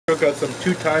broke out some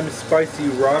 2 times spicy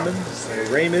ramen, or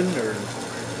ramen, or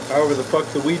however the fuck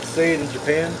the weeds say it in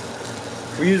Japan.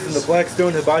 We're using the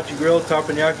Blackstone Hibachi grill,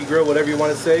 teppanyaki grill, whatever you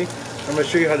want to say. I'm going to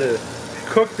show you how to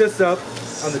cook this up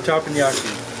on the teppanyaki.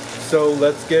 So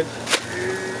let's get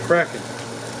cracking.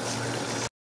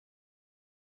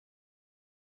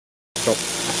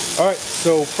 Alright,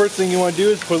 so first thing you want to do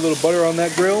is put a little butter on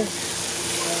that grill.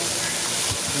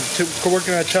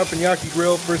 Working on a teppanyaki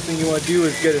grill, first thing you want to do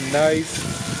is get a nice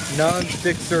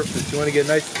non-stick surface. You want to get a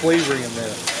nice flavoring in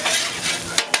there.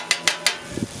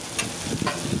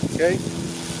 Okay?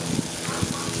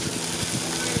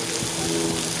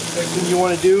 Next thing you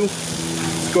want to do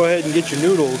is go ahead and get your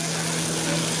noodles.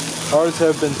 Ours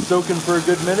have been soaking for a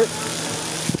good minute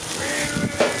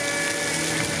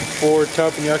for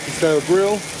teppanyaki style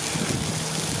grill.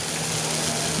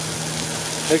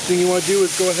 Next thing you want to do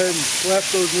is go ahead and slap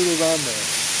those noodles on there.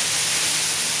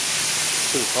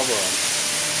 Put the cover on.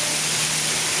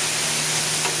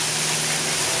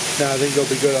 Nah, I think they'll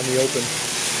be good on the open.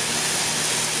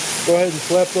 Go ahead and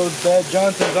slap those bad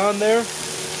Johnsons on there.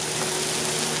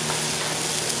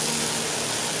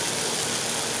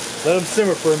 Let them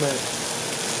simmer for a minute.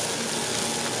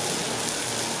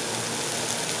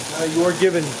 Now you are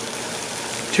given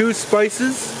 2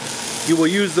 spices. You will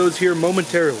use those here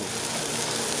momentarily.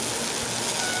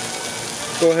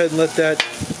 Go ahead and let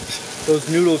those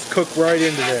noodles cook right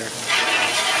into there.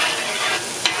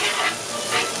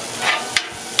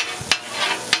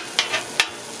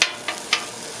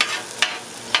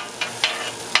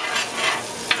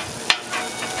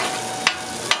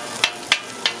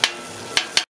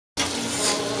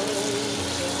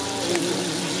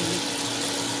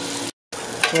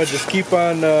 Just keep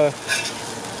on. Want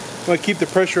to keep the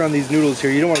pressure on these noodles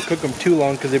here. You don't want to cook them too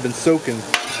long because they've been soaking.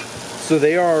 So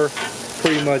they are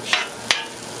pretty much,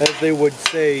 as they would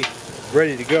say,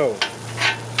 ready to go.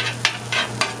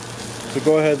 So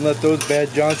go ahead and let those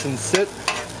bad Johnsons sit.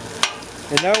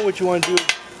 And now what you want to do,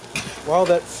 while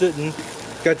that's sitting,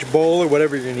 got your bowl or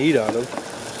whatever you're going to eat out of.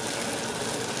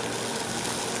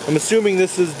 I'm assuming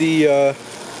this is the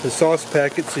sauce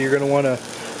packet, so you're going to want to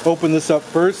open this up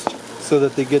first so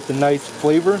that they get the nice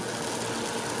flavor.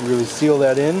 Really seal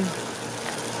that in.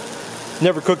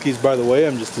 Never cook these, by the way.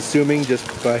 I'm just assuming, just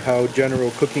by how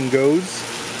general cooking goes.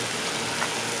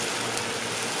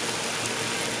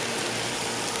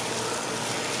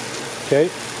 Okay,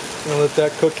 I'm gonna let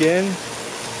that cook in.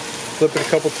 Flip it a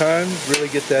couple times. Really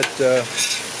get that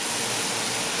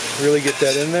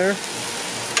in there.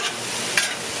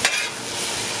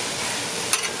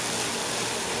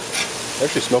 They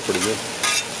actually smell pretty good.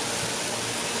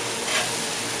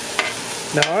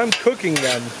 Now I'm cooking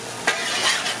them,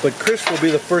 but Chris will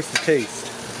be the first to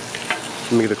taste.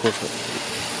 Let me get a close-up.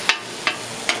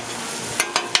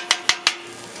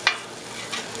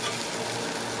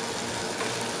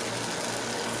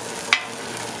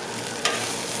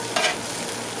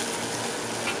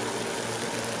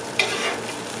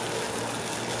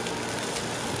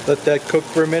 Let that cook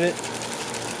for a minute.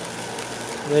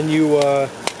 Then you,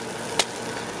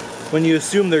 when you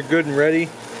assume they're good and ready,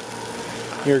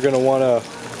 you're going to want to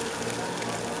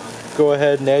go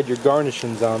ahead and add your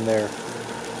garnishings on there.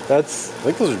 I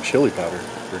think those are chili powder,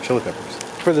 or chili peppers.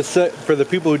 For the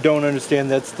people who don't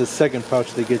understand, that's the second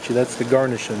pouch they get you. That's the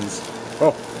garnishings.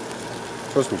 Oh,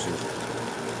 trust me, sir.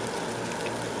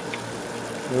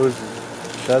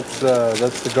 That's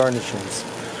the garnishings.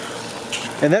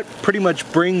 And that pretty much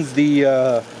brings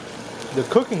the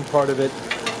cooking part of it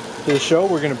to the show.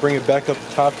 We're going to bring it back up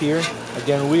top here.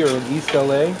 Again, we are in East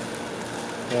L.A.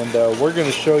 and we're going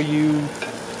to show you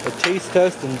a taste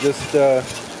test and just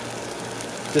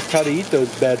how to eat those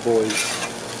bad boys.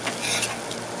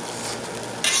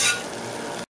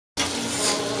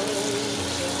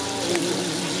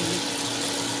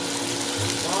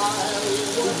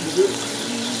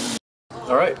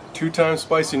 All right, 2 times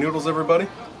spicy noodles, everybody.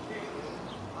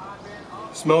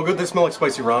 Smell good. They smell like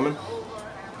spicy ramen.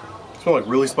 Smell like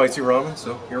really spicy ramen.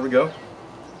 So here we go.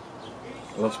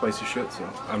 I love spicy shit, so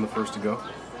I'm the first to go.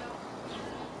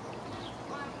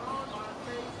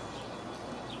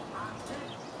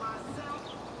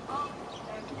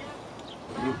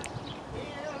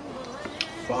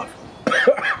 Fuck.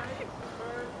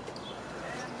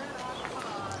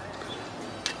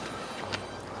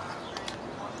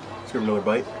 Let's give it another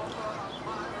bite.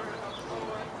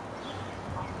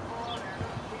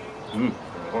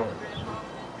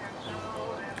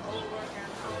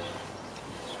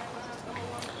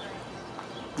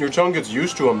 Your tongue gets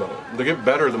used to them though. They get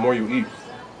better the more you eat.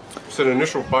 It's an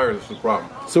initial fire that's the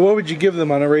problem. So what would you give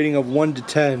them on a rating of 1 to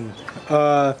 10? 1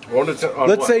 to 10 on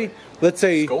let's what? say let's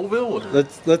say Scoville? Or?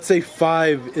 let's say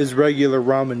 5 is regular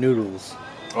ramen noodles.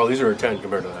 Oh, these are a 10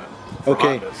 compared to that.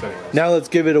 Okay. Hotness, anyways. Now let's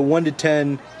give it a 1 to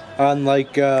 10 on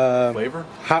like Flavor?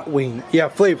 hot wing. Yeah,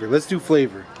 flavor. Let's do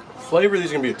flavor. Flavor, these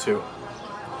are gonna be a 2.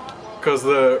 Because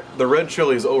the red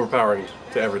chili is overpowering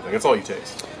to everything. That's all you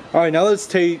taste. All right, now let's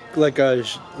take like a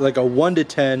 1 to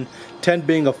 10. 10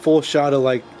 being a full shot of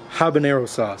like habanero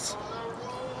sauce.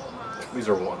 These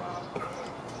are 1.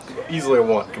 Easily a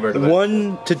 1 compared to that.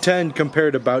 1 to 10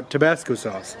 compared about Tabasco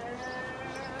sauce.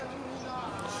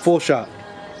 Full shot.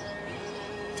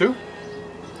 2?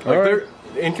 Like All right.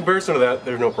 in comparison to that,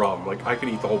 there's no problem. Like I could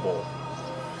eat the whole bowl.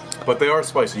 But they are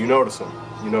spicy. You notice them.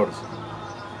 You notice them.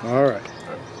 All right.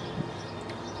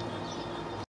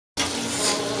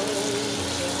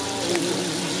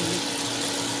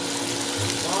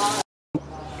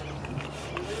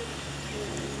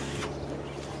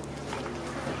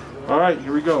 All right,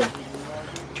 here we go.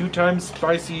 2 times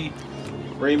spicy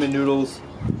ramen noodles.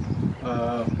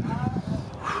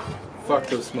 Fuck,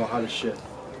 those smell hot as shit.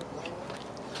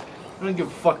 I don't give a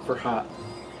fuck for hot.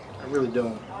 I really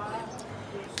don't.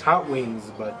 Hot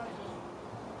wings, but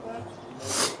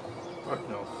fuck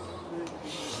no.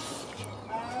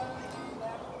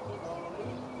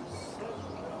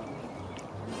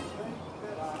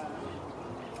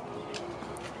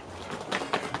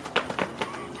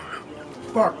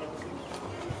 Fuck.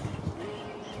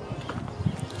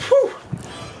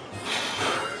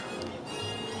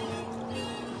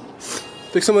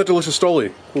 Take some of that delicious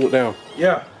stoli. Cool it down.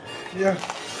 Yeah. Yeah.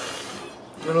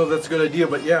 I don't know if that's a good idea,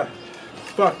 but yeah.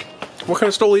 Fuck. What kind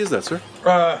of stoli is that, sir?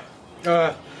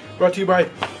 Brought to you by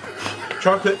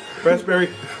chocolate, raspberry.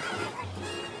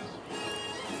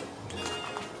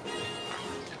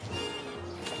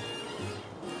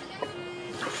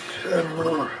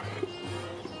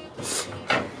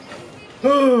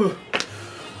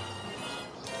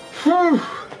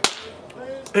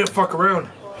 Don't fuck around.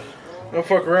 Don't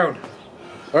fuck around.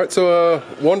 Alright, so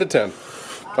 1 to 10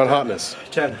 on hotness.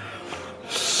 10.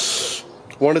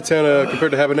 1 to 10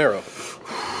 compared to habanero.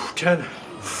 10.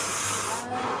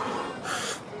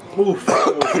 Oof.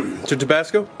 To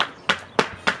Tabasco?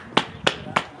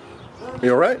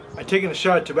 You alright? I've taken a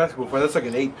shot at Tabasco before. That's like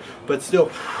an 8, but still.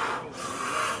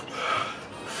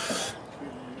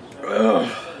 We'll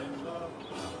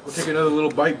take another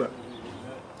little bite, but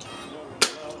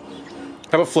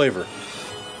How about flavor?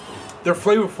 they're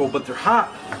flavorful, but they're hot.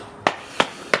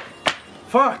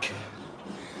 Fuck.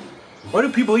 Why do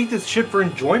people eat this shit for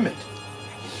enjoyment?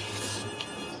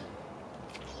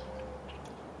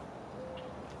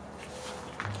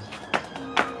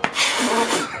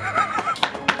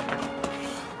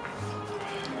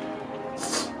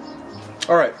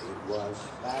 Alright.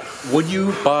 Would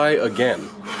you buy again?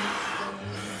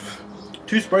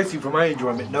 Too spicy for my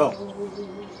enjoyment, no.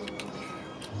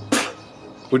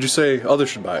 Would you say others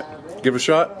should buy it? Give it a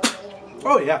shot?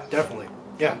 Oh yeah, definitely.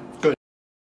 Yeah, good.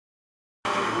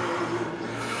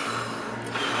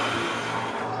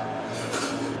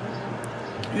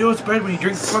 You know what's bad when you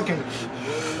drink fucking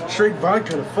straight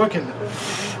vodka to fucking...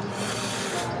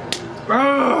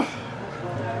 Ah!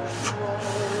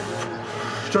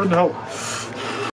 Doesn't help.